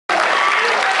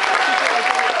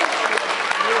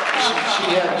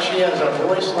She has a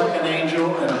voice like an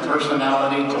angel and a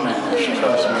personality to match.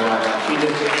 Trust me,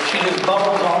 she just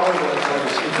bubbles all over the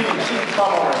place. She's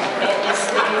bubbling.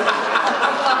 She's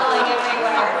bubbling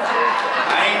everywhere.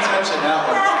 I ain't touching that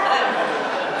one.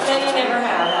 No, you never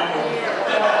have.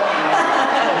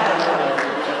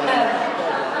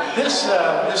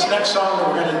 This next song that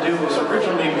we're going to do was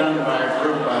originally done by a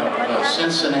group out of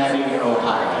Cincinnati,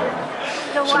 Ohio.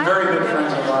 Some very good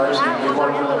friends of ours, and we've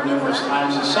worked with them numerous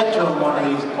times. I said to him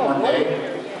one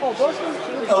day,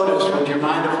 Otis, would you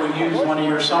mind if we used one of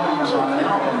your songs on an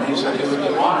album? He said it would be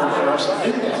an honor for us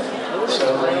to do that.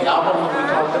 So the album that we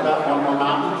talked about, One More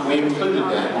Mountain, we included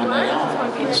that on that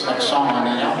album, this next song on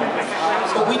that album.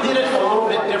 But we did it a little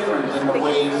bit different than the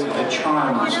way the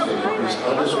Charms did it. It was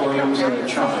Otis Williams and the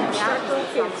Charms.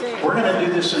 We're going to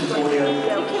do this in for you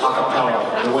a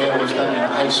cappella, the way it was done in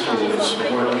high schools,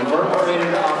 where we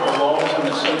reverberated off the walls and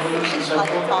the ceilings and so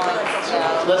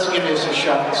forth. Let's give this a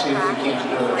shot and see if we can't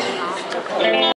do it.